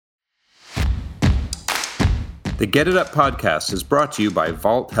The Get It Up podcast is brought to you by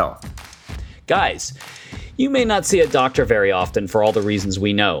Vault Health. Guys, you may not see a doctor very often for all the reasons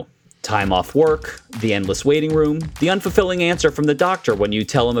we know. Time off work, the endless waiting room, the unfulfilling answer from the doctor when you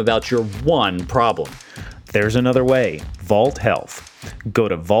tell him about your one problem. There's another way. Vault Health. Go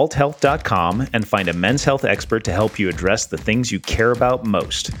to vaulthealth.com and find a men's health expert to help you address the things you care about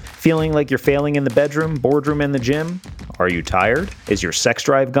most. Feeling like you're failing in the bedroom, boardroom, and the gym? Are you tired? Is your sex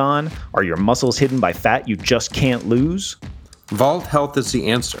drive gone? Are your muscles hidden by fat you just can't lose? Vault Health is the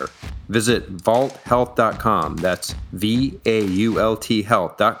answer. Visit vaulthealth.com, that's VAULT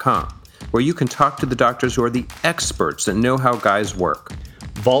health.com, where you can talk to the doctors who are the experts that know how guys work.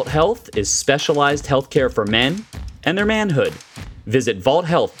 Vault Health is specialized healthcare for men and their manhood. Visit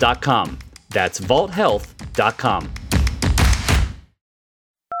vaulthealth.com. That's vaulthealth.com.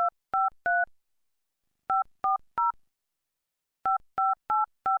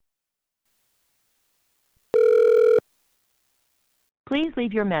 Please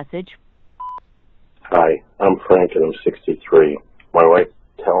leave your message. Hi, I'm Frank and I'm 63. My wife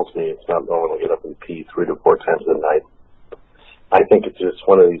tells me it's not normal to get up and pee 3 to 4 times a night. I think it's just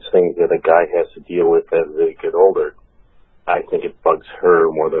one of these things that a guy has to deal with as they get older. I think it bugs her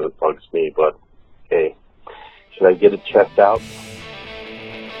more than it bugs me, but hey, should I get it checked out?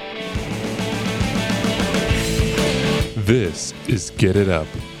 This is Get It Up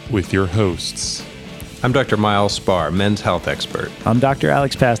with your hosts. I'm Dr. Myles Spar, men's health expert. I'm Dr.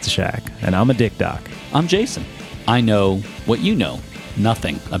 Alex Pastashak, and I'm a dick doc. I'm Jason. I know what you know,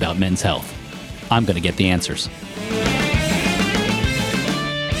 nothing about men's health. I'm going to get the answers.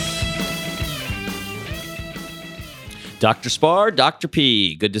 Dr. Spar, Dr.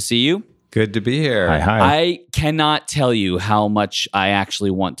 P, good to see you. Good to be here. Hi. I cannot tell you how much I actually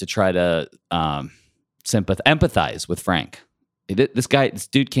want to try to empathize with Frank. This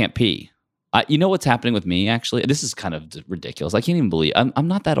dude can't pee. You know what's happening with me, actually? This is kind of ridiculous. I can't even believe I'm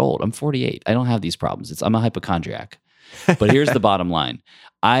not that old. I'm 48. I don't have these problems. I'm a hypochondriac. But here's the bottom line.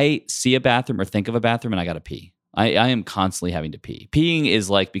 I see a bathroom or think of a bathroom and I got to pee. I am constantly having to pee. Peeing is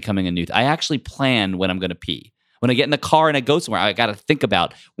like becoming a new I actually plan when I'm going to pee. When I get in the car and I go somewhere, I got to think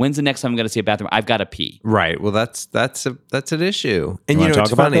about when's the next time I'm going to see a bathroom. I've got to pee. Right. Well, that's an issue. And you know, talk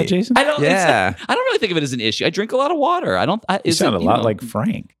it's about funny. that, Jason? I don't really think of it as an issue. I drink a lot of water. You sound a lot like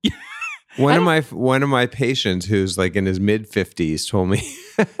Frank. One of my patients who's like in his mid 50s told me,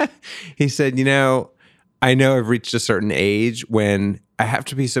 he said, I know I've reached a certain age when I have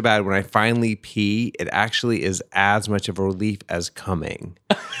to pee so bad. When I finally pee, it actually is as much of a relief as coming.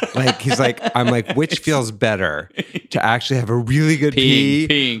 He's like, I'm like, which feels better, to actually have a really good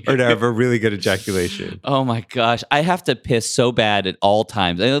pee or to have a really good ejaculation? Oh my gosh. I have to piss so bad at all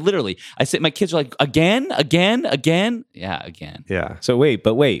times. I say, my kids are like, again? Yeah, again. Yeah. So wait,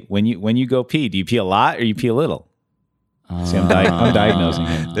 when you go pee, do you pee a lot or you pee a little? See, I'm diagnosing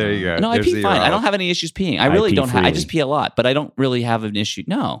him. There you go. No, I pee fine. I don't have any issues peeing. I really don't have. I just pee a lot, but I don't really have an issue.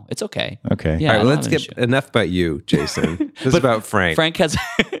 No, it's okay. Okay. Yeah, all right, let's get enough about you, Jason. This is about Frank. Frank has.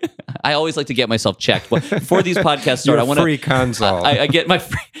 I always like to get myself checked. Before these podcasts start, I want free consult. I get my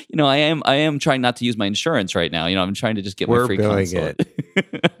free, I am trying not to use my insurance right now. I'm trying to just get my free consult.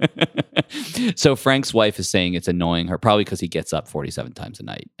 So Frank's wife is saying it's annoying her, probably because he gets up 47 times a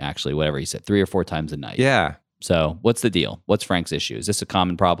night. Actually, whatever he said, 3 or 4 times a night. Yeah. So what's the deal? What's Frank's issue? Is this a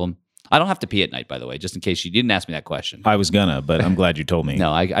common problem? I don't have to pee at night, by the way, just in case you didn't ask me that question. I was gonna, but I'm glad you told me.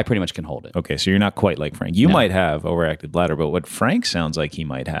 No, I pretty much can hold it. Okay, so you're not quite like Frank. You might have overactive bladder, but what Frank sounds like he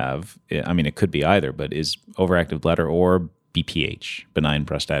might have, I mean, it could be either, but is overactive bladder or BPH, benign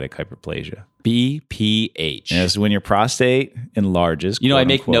prostatic hyperplasia. BPH. Yes, when your prostate enlarges. I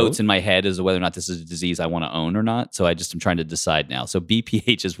make notes in my head as to whether or not this is a disease I want to own or not. So I'm trying to decide now. So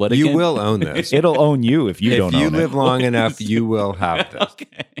BPH is what again? You will own this. It'll own you if you don't own it. If you live long enough, you will have this.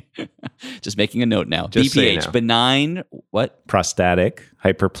 Okay. Just making a note now. Just BPH, benign what? Prostatic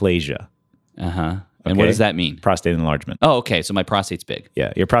hyperplasia. Uh-huh. And what does that mean? Prostate enlargement. Oh, okay. So my prostate's big.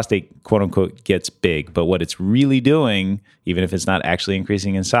 Yeah. Your prostate, quote unquote, gets big. But what it's really doing, even if it's not actually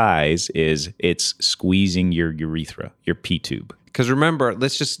increasing in size, is it's squeezing your urethra, your P tube. Because remember,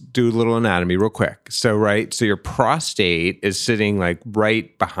 let's just do a little anatomy real quick. So your prostate is sitting like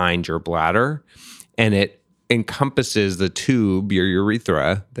right behind your bladder, and it encompasses the tube, your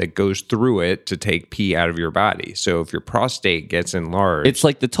urethra, that goes through it to take pee out of your body. So if your prostate gets enlarged, it's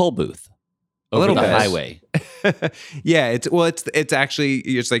like the toll booth. Over the highway. Yeah, it's actually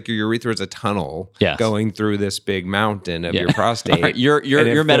like your urethra is a tunnel going through this big mountain of your prostate. Right, your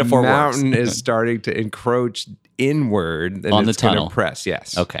metaphor the works. mountain is starting to encroach inward, then On the it's going tunnel. to press.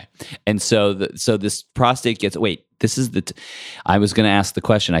 Yes. Okay. And so this prostate gets, this is I was going to ask the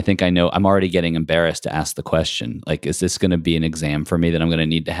question. I think I know. I'm already getting embarrassed to ask the question. Like, is this going to be an exam for me that I'm going to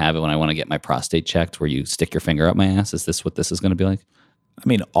need to have it when I want to get my prostate checked, where you stick your finger up my ass? Is this what this is going to be like? I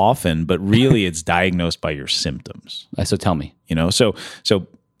mean, often, but really it's diagnosed by your symptoms. So tell me.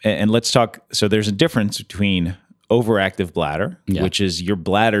 And let's talk. So there's a difference between overactive bladder, which is your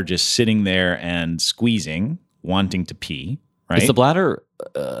bladder just sitting there and squeezing, wanting to pee, right? Is the bladder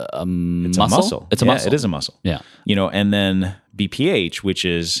It's a muscle. It's a muscle. It is a muscle. Yeah. And then BPH, which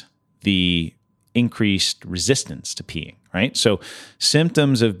is the increased resistance to peeing, right? So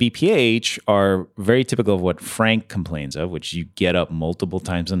symptoms of BPH are very typical of what Frank complains of, which you get up multiple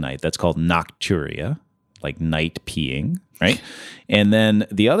times a night. That's called nocturia, like night peeing, right? And then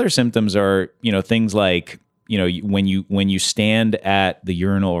the other symptoms are, things like, when you stand at the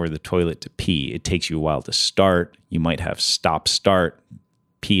urinal or the toilet to pee, it takes you a while to start. You might have stop-start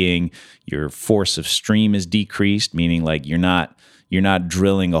peeing. Your force of stream is decreased, meaning like you're not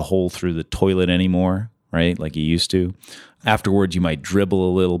drilling a hole through the toilet anymore, right? Like you used to. Afterwards, you might dribble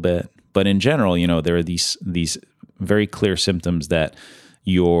a little bit. But in general, there are these very clear symptoms that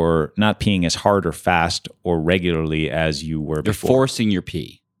you're not peeing as hard or fast or regularly as you were before. You're forcing your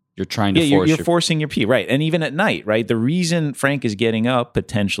pee. You're trying to force you're forcing your pee, right? And even at night, right? The reason Frank is getting up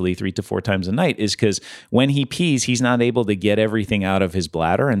potentially 3 to 4 times a night is because when he pees, he's not able to get everything out of his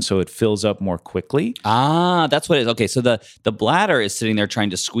bladder, and so it fills up more quickly. That's what it is. Okay, so the bladder is sitting there trying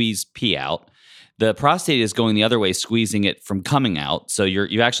to squeeze pee out. The prostate is going the other way, squeezing it from coming out. So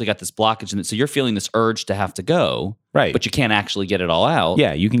you actually got this blockage in it. So you're feeling this urge to have to go, right? But you can't actually get it all out.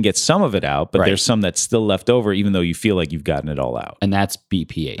 Yeah, you can get some of it out, but there's some that's still left over, even though you feel like you've gotten it all out. And that's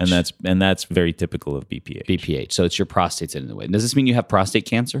BPH. And that's very typical of BPH. BPH. So it's your prostate's in the way. Does this mean you have prostate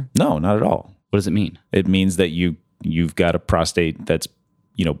cancer? No, not at all. What does it mean? It means that you've got a prostate that's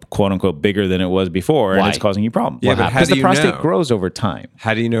quote unquote bigger than it was before, and it's causing you problems. Yeah, but how do the you prostate know? grows over time.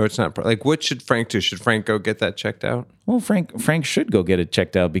 How do you know it's not like? What should Frank do? Should Frank go get that checked out? Well, Frank should go get it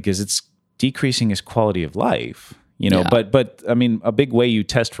checked out because it's decreasing his quality of life. Yeah. But I mean, a big way you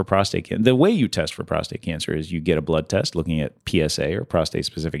test for prostate cancer. The way you test for prostate cancer is you get a blood test looking at PSA or prostate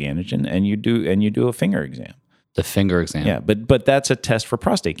specific antigen, and you do a finger exam. The finger exam. Yeah, but that's a test for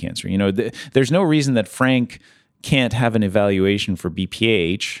prostate cancer. There's no reason that Frank can't have an evaluation for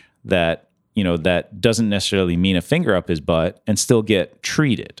BPH that doesn't necessarily mean a finger up his butt and still get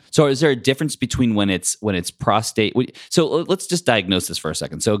treated. So is there a difference between when it's prostate? So let's just diagnose this for a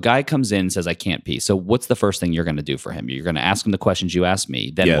second. So a guy comes in and says, I can't pee. So what's the first thing you're going to do for him? You're going to ask him the questions you asked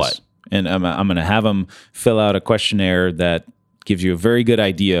me. Then what? And I'm going to have him fill out a questionnaire that gives you a very good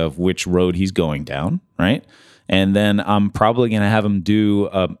idea of which road he's going down, right? And then I'm probably going to have him do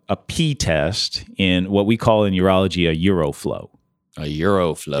a pee test in what we call in urology a uroflow. A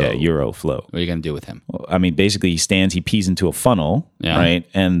uroflow. Yeah, uroflow. What are you going to do with him? Well, I mean, basically, he pees into a funnel, right?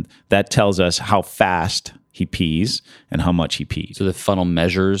 And that tells us how fast he pees and how much he pees. So the funnel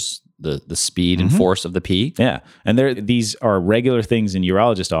measures the speed and force of the pee? Yeah. And these are regular things in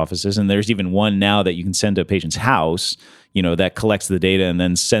urologist offices, and there's even one now that you can send to a patient's house, that collects the data and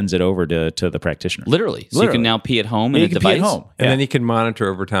then sends it over to the practitioner. Literally. So you can now pee at home in a device? Pee at home. And then you can monitor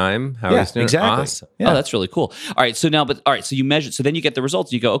over time how he's doing. Exactly. Awesome. Yeah. Oh, that's really cool. All right. So you measure. So then you get the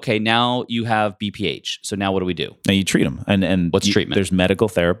results. You go, okay, now you have BPH. So now what do we do? Now you treat them. And what's treatment? There's medical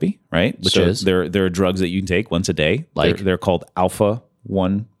therapy, right? Which is? There are drugs that you can take once a day. Like? They're called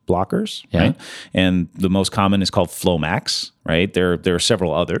alpha-1 blockers, right? And the most common is called Flomax, right? There are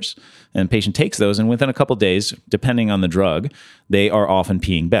several others. And the patient takes those, and within a couple of days, depending on the drug, they are often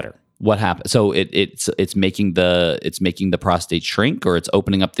peeing better. What happens? So it's making the prostate shrink, or it's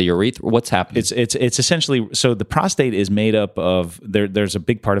opening up the urethra. What's happening? It's essentially, so the prostate is made up of there's a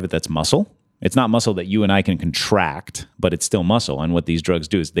big part of it that's muscle. It's not muscle that you and I can contract, but it's still muscle. And what these drugs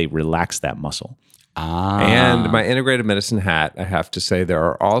do is they relax that muscle. And my integrative medicine hat, I have to say, there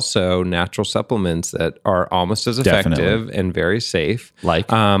are also natural supplements that are almost as effective and very safe. Like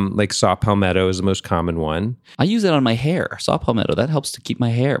saw palmetto is the most common one. I use it on my hair. Saw palmetto, that helps to keep my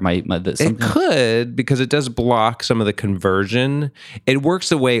hair. It could, because it does block some of the conversion. It works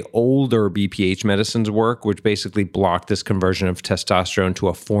the way older BPH medicines work, which basically block this conversion of testosterone to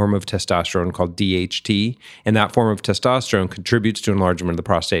a form of testosterone called DHT. And that form of testosterone contributes to enlargement of the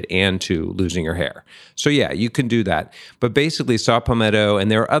prostate and to losing your hair. So yeah, you can do that. But basically saw palmetto, and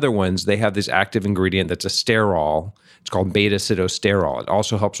there are other ones, they have this active ingredient that's a sterol. It's called beta-sitosterol. It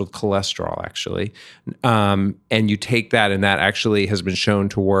also helps with cholesterol, actually. And you take that, and that actually has been shown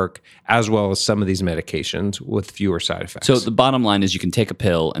to work as well as some of these medications with fewer side effects. So the bottom line is you can take a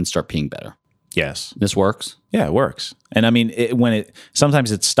pill and start peeing better. Yes. This works? Yeah, it works. And I mean,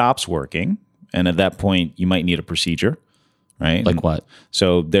 sometimes it stops working, and at that point, you might need a procedure, right? Like what?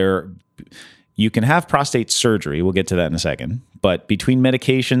 So you can have prostate surgery. We'll get to that in a second. But between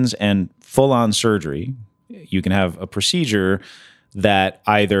medications and full-on surgery, you can have a procedure that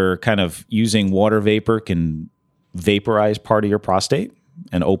either kind of using water vapor can vaporize part of your prostate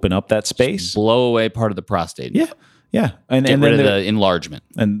and open up that space. Just blow away part of the prostate. Yeah. Yeah. And Get and rid then of the enlargement.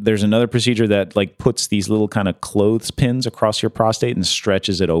 and there's another procedure that like puts these little kind of clothespins across your prostate and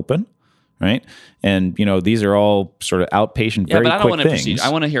stretches it open. Right. And, these are all sort of outpatient, very but I don't quick want a things. procedure. I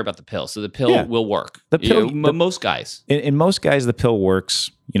want to hear about the pill. So the pill will work. The pill- most guys. In most guys, the pill works,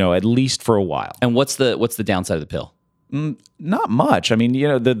 at least for a while. And what's the downside of the pill? Not much. I mean,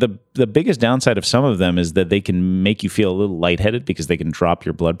 the biggest downside of some of them is that they can make you feel a little lightheaded because they can drop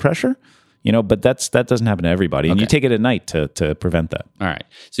your blood pressure. But that doesn't happen to everybody. And you take it at night to prevent that. All right.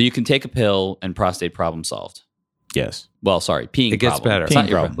 So you can take a pill and prostate problem solved. Yes. Well, sorry, peeing It gets problem. better. It's not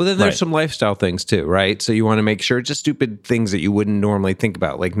your problem. Well, then there's Right. some lifestyle things too, right? So you want to make sure just stupid things that you wouldn't normally think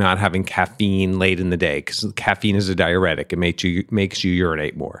about, like not having caffeine late in the day, because caffeine is a diuretic. It makes you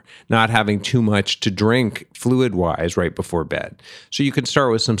urinate more. Not having too much to drink fluid-wise right before bed. So you can start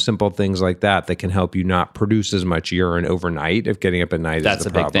with some simple things like that can help you not produce as much urine overnight if getting up at night That's is the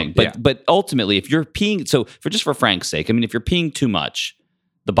a big problem. thing. But ultimately, if you're peeing, so for Frank's sake, I mean, if you're peeing too much,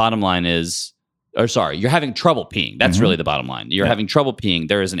 the bottom line is, you're having trouble peeing. That's really the bottom line. You're having trouble peeing.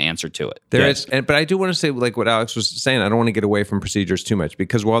 There is an answer to it. There is, but I do want to say, like what Alex was saying, I don't want to get away from procedures too much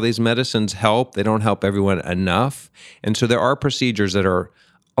because while these medicines help, they don't help everyone enough. And so there are procedures that are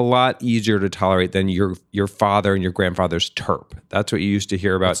a lot easier to tolerate than your father and your grandfather's TERP. That's what you used to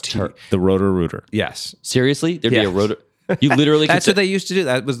hear about. The Roto-Rooter. Yes. Seriously? There'd be Yeah. a rotor. You literally That's what they used to do.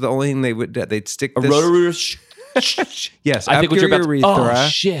 That was the only thing they would do. They'd stick a this. rotor. Yes, I think up what you're your about to- urethra Oh,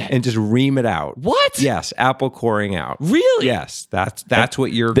 shit. and just ream it out. What? Yes, apple coring out. Really? Yes, that's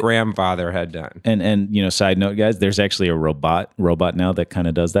what your grandfather had done. And side note, guys, there's actually a robot now that kind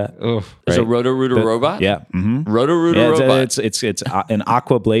of does that. There's a roto-rooter robot? Yeah. Mm-hmm. Roto-rooter robot. It's an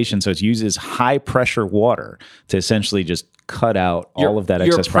aquablation, so it uses high pressure water to essentially just cut out all of that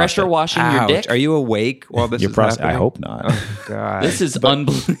excess You're pressure prostate. washing your Ouch. dick? Are you awake while this Your is prostate? I happening? hope not. Oh, God. This is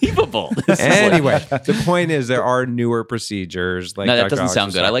unbelievable. This is like- Anyway, the point is there are newer procedures. Like no, that Dr. doesn't Alex sound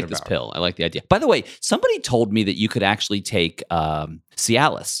was good. I like talking this about. pill. I like the idea. By the way, somebody told me that you could actually take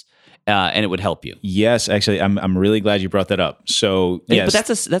Cialis and it would help you. Yes, actually, I'm really glad you brought that up. So yes, But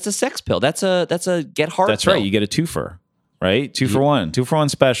that's a sex pill. That's a get hard that's pill. right. You get a twofer, right? Two for one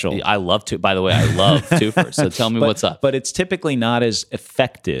special. I love to. By the way, I love twofer. So tell me what's up. But it's typically not as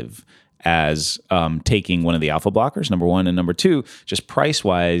effective as taking one of the alpha blockers, number one, and number two, just price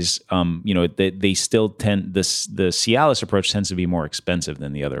wise, they still tend the Cialis approach tends to be more expensive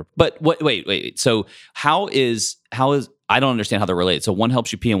than the other. But wait. So how is I don't understand how they're related. So one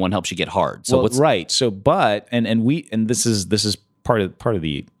helps you pee and one helps you get hard. So what's right? So this is part of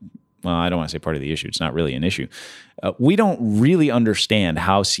the. Well, I don't want to say part of the issue. It's not really an issue. We don't really understand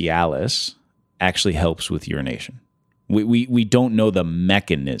how Cialis actually helps with urination. We don't know the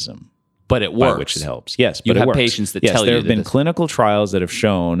mechanism. But it by works. which it helps. Yes, You but it have works. patients that yes, tell you there have that been this- clinical trials that have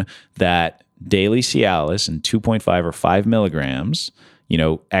shown that daily Cialis in 2.5 or 5 milligrams,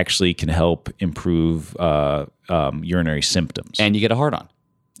 actually can help improve urinary symptoms, and you get a hard on.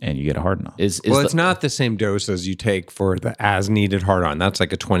 and you get a hard on. It's not the same dose as you take for the as needed hard on. That's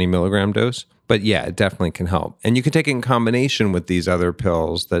like a 20 milligram dose. But yeah, it definitely can help. And you can take it in combination with these other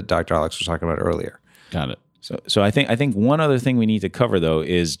pills that Dr. Alex was talking about earlier. Got it. So I think one other thing we need to cover though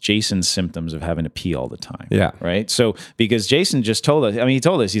is Jason's symptoms of having to pee all the time. Yeah. Right. So because Jason just told us, he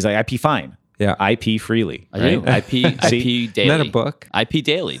told us he's like, I pee fine. Yeah. I pee freely. I do. I pee daily. Isn't that a book? I pee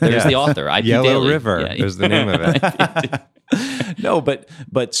daily. There's the author. I pee Yellow daily. River Yeah. is the name of it. No,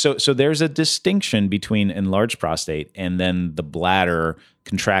 but so there's a distinction between enlarged prostate and then the bladder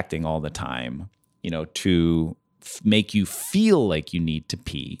contracting all the time, to make you feel like you need to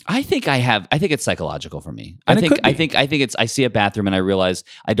pee. I think it's psychological for me. And I it could be. think it's I see a bathroom and I realize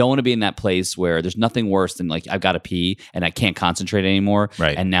I don't want to be in that place where there's nothing worse than like I've got to pee and I can't concentrate anymore.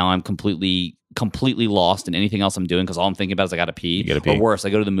 Right. And now I'm completely lost in anything else I'm doing because all I'm thinking about is I got to pee. You gotta pee. Or worse,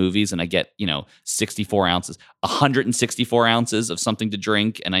 I go to the movies and I get 64 ounces, 164 ounces of something to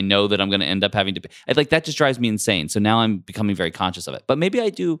drink, and I know that I'm going to end up having to pee. Like that just drives me insane. So now I'm becoming very conscious of it. But maybe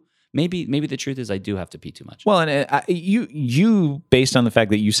I do. Maybe the truth is I do have to pee too much. Well, and you based on the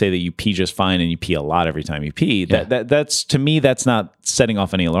fact that you say that you pee just fine and you pee a lot every time you pee, that's to me that's not setting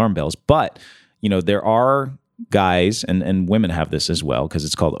off any alarm bells. But there are guys and women have this as well because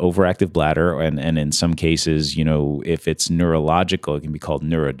it's called overactive bladder, and in some cases, if it's neurological, it can be called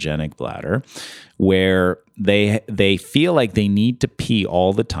neurogenic bladder, where they feel like they need to pee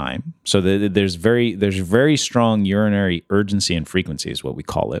all the time. So there's very strong urinary urgency and frequency is what we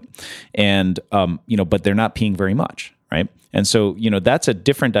call it, and but they're not peeing very much, right? And so, that's a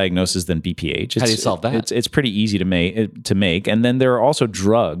different diagnosis than BPH. How do you solve that? It's pretty easy to make. And then there are also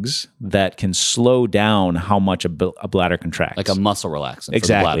drugs that can slow down how much a bladder contracts. Like a muscle relaxant.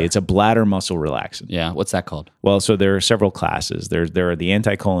 Exactly. It's a bladder muscle relaxant. Yeah. What's that called? Well, so there are several classes. There are the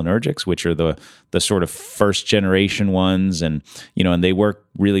anticholinergics, which are the sort of first generation ones, and they work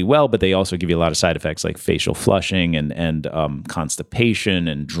really well, but they also give you a lot of side effects like facial flushing and constipation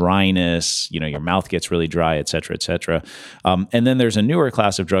and dryness. Your mouth gets really dry, et cetera, et cetera. And then there's a newer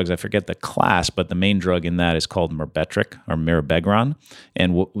class of drugs. I forget the class, but the main drug in that is called Myrbetriq or mirabegron.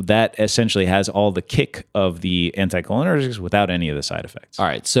 And that essentially has all the kick of the anticholinergics without any of the side effects. All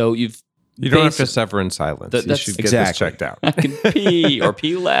right. So you don't have to suffer in silence. You should get this checked out. I can pee or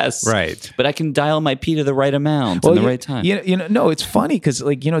pee less. Right. But I can dial my pee to the right amount in the right time. No, it's funny because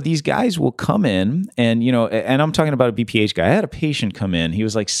these guys will come in and I'm talking about a BPH guy. I had a patient come in. He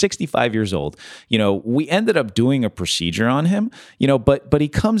was like 65 years old. We ended up doing a procedure on him, but he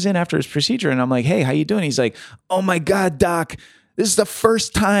comes in after his procedure and I'm like, hey, how you doing? He's like, oh my God, doc, this is the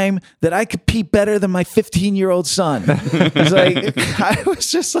first time that I could pee better than my 15-year-old son. He's like, I was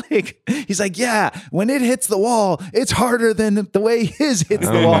just like, he's like, yeah, when it hits the wall, it's harder than the way his hits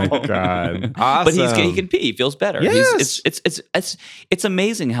the wall. Oh my God. Awesome. But he can pee. He feels better. Yes. It's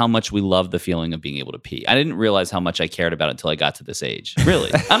amazing how much we love the feeling of being able to pee. I didn't realize how much I cared about it until I got to this age.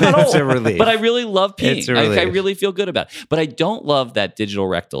 Really. I'm not It's old, a relief. but I really love peeing. It's a relief. I really feel good about it. But I don't love that digital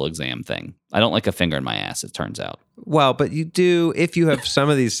rectal exam thing. I don't like a finger in my ass, it turns out. Well, but you do, if you have some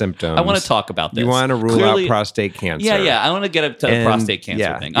of these symptoms. I want to talk about this. You want to rule out prostate cancer. Yeah. I want to get up to the prostate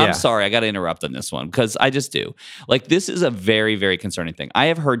cancer thing. I'm yeah. sorry, I got to interrupt on this one because I just do. Like, this is a very, very concerning thing. I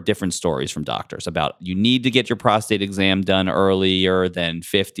have heard different stories from doctors about you need to get your prostate exam done earlier than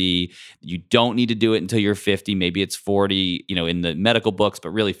 50. You don't need to do it until you're 50. Maybe it's 40, in the medical books,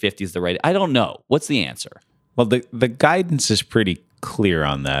 but really 50 is the right. I don't know. What's the answer? Well, the guidance is pretty clear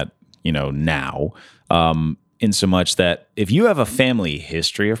on that, now. In so much that if you have a family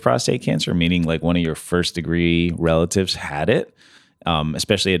history of prostate cancer, meaning like one of your first degree relatives had it,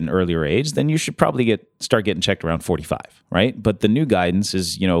 especially at an earlier age, then you should probably start getting checked around 45, right? But the new guidance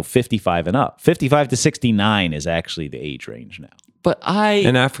is, 55 and up. 55 to 69 is actually the age range now.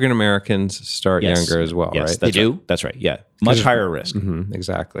 And African Americans start younger as well, right? They do? That's right, yeah. Much higher risk. Mm-hmm,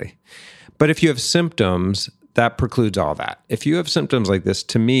 exactly. But if you have symptoms, that precludes all that. If you have symptoms like this,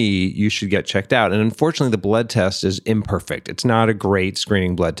 to me, you should get checked out. And unfortunately, the blood test is imperfect. It's not a great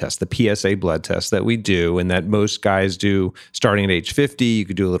screening blood test. The PSA blood test that we do and that most guys do starting at age 50, you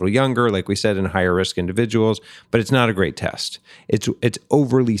could do a little younger, like we said, in higher risk individuals, but it's not a great test. It's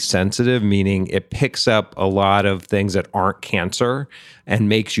overly sensitive, meaning it picks up a lot of things that aren't cancer and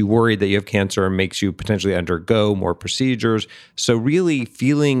makes you worried that you have cancer and makes you potentially undergo more procedures. So really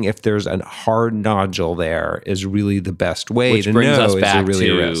feeling if there's a hard nodule there is really the best way Which to brings know us is back there really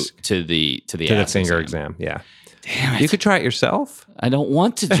a risk. to the To finger exam. Yeah. Damn it. You could try it yourself. I don't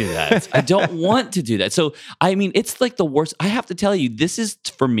want to do that. I don't want to do that. So, I mean, it's like the worst. I have to tell you, this is,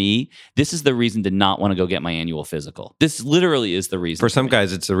 for me, this is the reason to not want to go get my annual physical. This literally is the reason. For some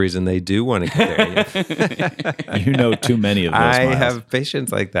guys, it's the reason they do want to get there. You know too many of those, I Myles. have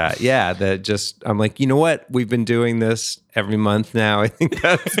patients like that. Yeah, that just, I'm like, you know what? We've been doing this every month now. I think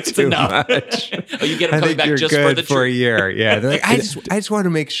that's too much. Oh, you get them coming back just for the for a year. Yeah, they're like, I just want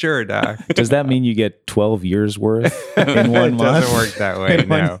to make sure, doc. Does that mean you get 12 years worth in one It month? doesn't work that way.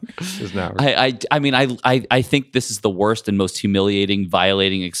 No, it does not work. I mean, I think this is the worst and most humiliating,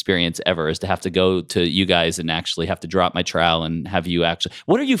 violating experience ever, is to have to go to you guys and actually have to drop my trowel and have you actually.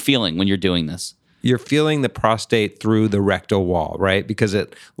 What are you feeling when you're doing this? You're feeling the prostate through the rectal wall, right? Because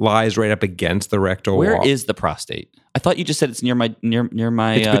it lies right up against the rectal wall. Where is the prostate? I thought you just said it's near my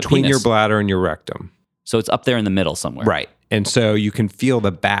It's between penis. your bladder and your rectum. So it's up there in the middle somewhere. Right. And so you can feel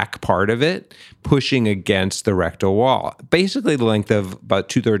the back part of it pushing against the rectal wall. Basically the length of about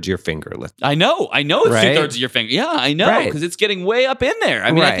 2/3 of your finger. I know it's Right? 2/3 of your finger. Yeah, I know, Right. because it's getting way up in there.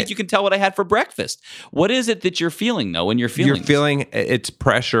 I mean, I Right. think you can tell what I had for breakfast. What is it that you're feeling, though, when you're feeling You're this? feeling its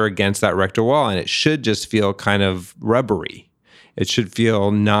pressure against that rectal wall, and it should just feel kind of rubbery. It should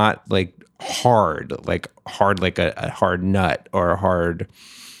feel not like hard like a hard nut or a hard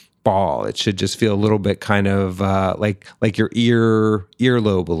ball. It should just feel a little bit kind of like your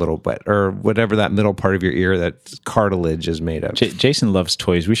earlobe a little bit, or whatever that middle part of your ear that cartilage is made of. Jason loves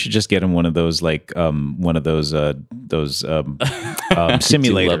toys. We should just get him one of those simulators.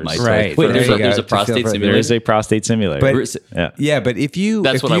 Right. Wait, There you there's go. a prostate There simulator. is a prostate simulator. But but if you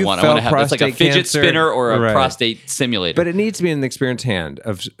That's if what I you want. I want to felt have that's like a prostate fidget cancer- spinner or a Right. prostate simulator. But it needs to be an experienced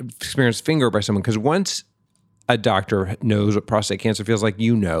experienced finger by someone, because once a doctor knows what prostate cancer feels like,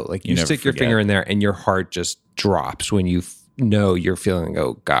 you never stick your forget. finger in there and your heart just drops when you know you're feeling,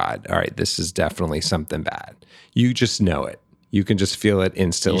 oh God, all right, this is definitely something bad. You just know it. You can just feel it you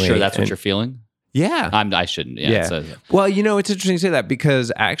instantly. sure that's what And- you're feeling? Yeah. I shouldn't. Yeah. Well, it's interesting to say that,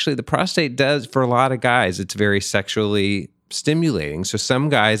 because actually the prostate does, for a lot of guys, it's very sexually stimulating. So some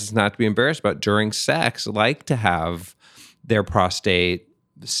guys, it's not to be embarrassed about, during sex, like to have their prostate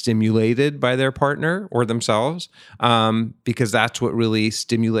stimulated by their partner or themselves, because that's what really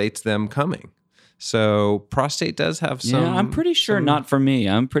stimulates them coming. So prostate does have some. Yeah, I'm pretty sure not for me.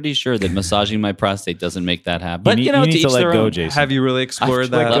 I'm pretty sure that massaging my prostate doesn't make that happen. But you to need each to let their go, own. Jason. Have you really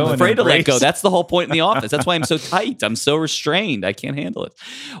explored that? I'm afraid to let embrace. go. That's the whole point in the office. That's why I'm so tight. I'm so restrained. I can't handle it.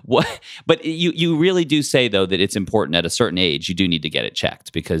 But you really do say, though, that it's important at a certain age. You do need to get it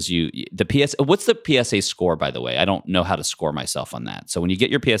checked, because what's the PSA score, by the way? I don't know how to score myself on that. So when you get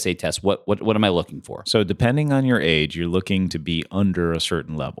your PSA test, what am I looking for? So depending on your age, you're looking to be under a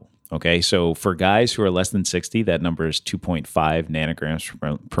certain level. Okay, so for guys who are less than 60, that number is 2.5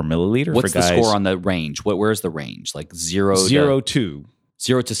 nanograms per milliliter. What's for guys, the score on the range? Where's the range? Like 0 to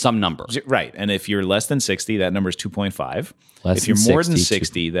some number. Right. And if you're less than 60, that number is 2.5. Less If you're than more than 60,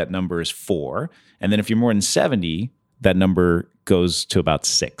 60, that number is 4. And then if you're more than 70, that number goes to about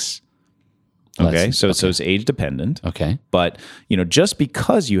 6. Okay, so it's age dependent. Okay. But, just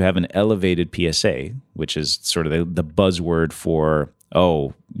because you have an elevated PSA, which is sort of the buzzword for,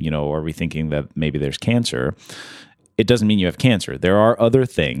 are we thinking that maybe there's cancer? It doesn't mean you have cancer. There are other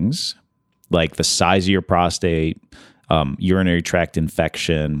things, like the size of your prostate, urinary tract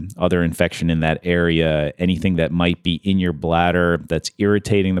infection, other infection in that area, anything that might be in your bladder that's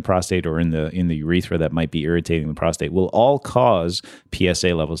irritating the prostate, or in the urethra that might be irritating the prostate, will all cause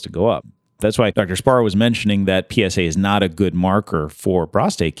PSA levels to go up. That's why Dr. Sparrow was mentioning that PSA is not a good marker for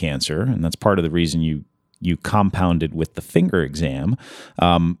prostate cancer, and that's part of the reason you compounded with the finger exam,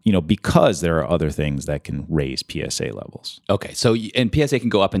 because there are other things that can raise PSA levels. Okay, so and PSA can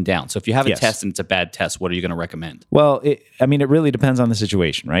go up and down. So if you have a Yes. test and it's a bad test, what are you going to recommend? Well, it really depends on the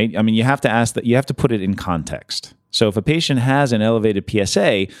situation, right? You have to put it in context. So if a patient has an elevated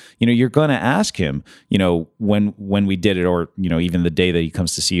PSA, you're going to ask him, when we did it, or, even the day that he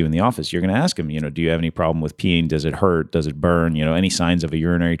comes to see you in the office, you're going to ask him, do you have any problem with peeing? Does it hurt? Does it burn? Any signs of a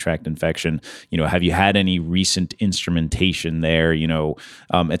urinary tract infection? Have you had any recent instrumentation there?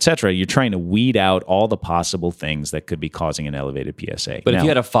 Et cetera. You're trying to weed out all the possible things that could be causing an elevated PSA. But if you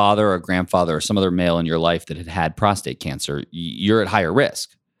had a father or a grandfather or some other male in your life that had prostate cancer, you're at higher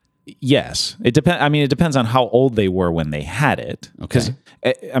risk. Yes, it depends. It depends on how old they were when they had it. Okay.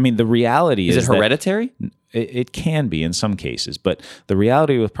 Because the reality is it hereditary? It can be in some cases, but the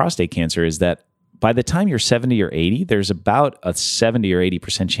reality with prostate cancer is that by the time you're 70 or 80, there's about a 70 or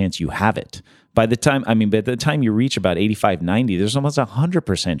 80% chance you have it. By the time you reach about 85, 90, there's almost a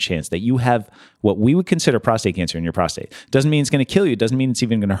 100% chance that you have what we would consider prostate cancer in your prostate. Doesn't mean it's going to kill you. Doesn't mean it's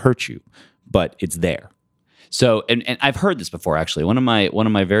even going to hurt you, but it's there. So, and I've heard this before, actually. One of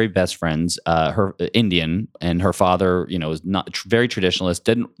my very best friends, her Indian, and her father, was not very traditionalist,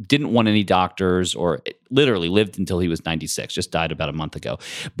 didn't want any doctors, or literally lived until he was 96, just died about a month ago,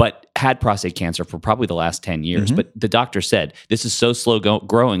 but had prostate cancer for probably the last 10 years. Mm-hmm. But the doctor said, this is so slow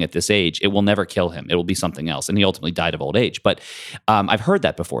growing at this age, it will never kill him. It will be something else. And he ultimately died of old age. But I've heard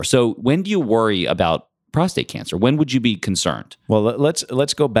that before. So when do you worry about prostate cancer? When would you be concerned? Well,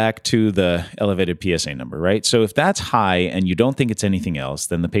 let's go back to the elevated PSA number, right? So if that's high and you don't think it's anything else,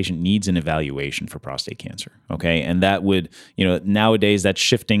 then the patient needs an evaluation for prostate cancer, okay? And that would, nowadays that's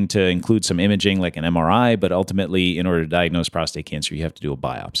shifting to include some imaging like an MRI, but ultimately in order to diagnose prostate cancer, you have to do a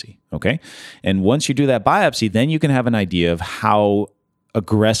biopsy, okay? And once you do that biopsy, then you can have an idea of how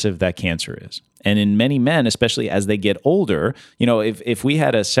aggressive that cancer is. And in many men, especially as they get older, if we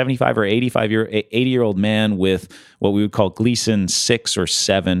had a 75 or 80-year-old man with what we would call Gleason 6 or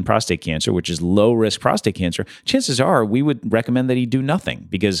 7 prostate cancer, which is low-risk prostate cancer, chances are we would recommend that he do nothing,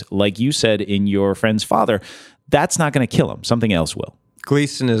 because like you said in your friend's father, that's not going to kill him. Something else will.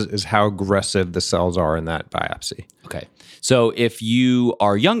 Gleason is how aggressive the cells are in that biopsy. Okay. So if you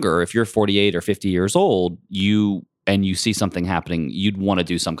are younger, if you're 48 or 50 years old, you and you see something happening, you'd want to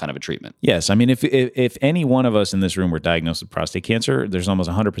do some kind of a treatment. Yes. I mean, if any one of us in this room were diagnosed with prostate cancer, there's almost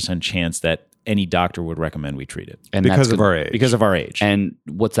 100% chance that any doctor would recommend we treat it. And because of our age. Because of our age. And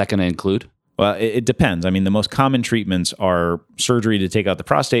what's that going to include? Well, it depends. I mean, the most common treatments are surgery to take out the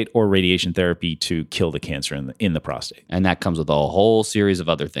prostate or radiation therapy to kill the cancer in the prostate. And that comes with a whole series of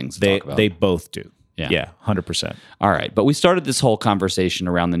other things to talk about. They both do. Yeah, 100%. All right. But we started this whole conversation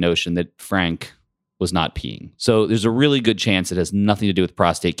around the notion that Frank was not peeing. So there's a really good chance it has nothing to do with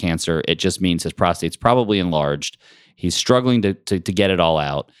prostate cancer. It just means his prostate's probably enlarged. He's struggling to get it all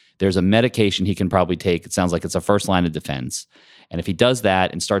out. There's a medication he can probably take. It sounds like it's a first line of defense. And if he does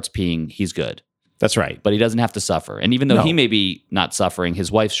that and starts peeing, he's good. That's right. But he doesn't have to suffer. And even though he may be not suffering,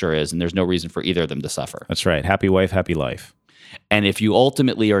 his wife sure is, and there's no reason for either of them to suffer. That's right. Happy wife, happy life. And if you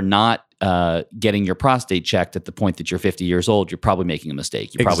ultimately are not getting your prostate checked at the point that you're 50 years old, you're probably making a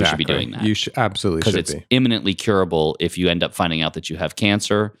mistake. You probably should be doing that. You absolutely should be. Because it's imminently curable if you end up finding out that you have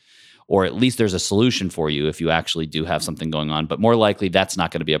cancer, or at least there's a solution for you if you actually do have something going on. But more likely, that's not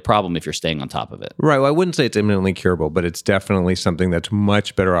going to be a problem if you're staying on top of it. Right. Well, I wouldn't say it's imminently curable, but it's definitely something that's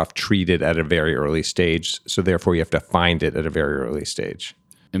much better off treated at a very early stage. So therefore, you have to find it at a very early stage.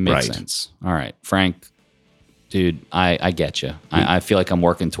 It makes sense. All right, Frank. Dude, I get you. I feel like I'm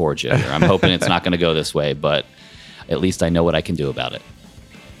working towards you. I'm hoping it's not going to go this way, but at least I know what I can do about it.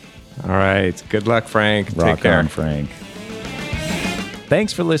 All right. Good luck, Frank. Rock Take care. on, Frank.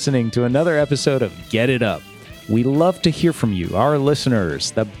 Thanks for listening to another episode of Get It Up. We love to hear from you, our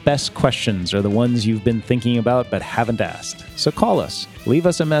listeners. The best questions are the ones you've been thinking about but haven't asked. So call us. Leave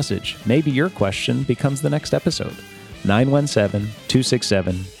us a message. Maybe your question becomes the next episode.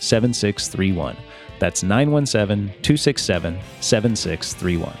 917-267-7631. That's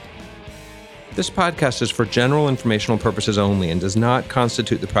 917-267-7631. This podcast is for general informational purposes only and does not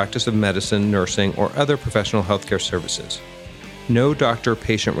constitute the practice of medicine, nursing, or other professional healthcare services. No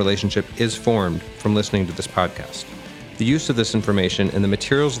doctor-patient relationship is formed from listening to this podcast. The use of this information and the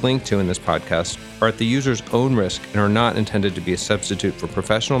materials linked to in this podcast are at the user's own risk and are not intended to be a substitute for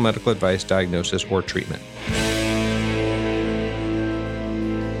professional medical advice, diagnosis, or treatment.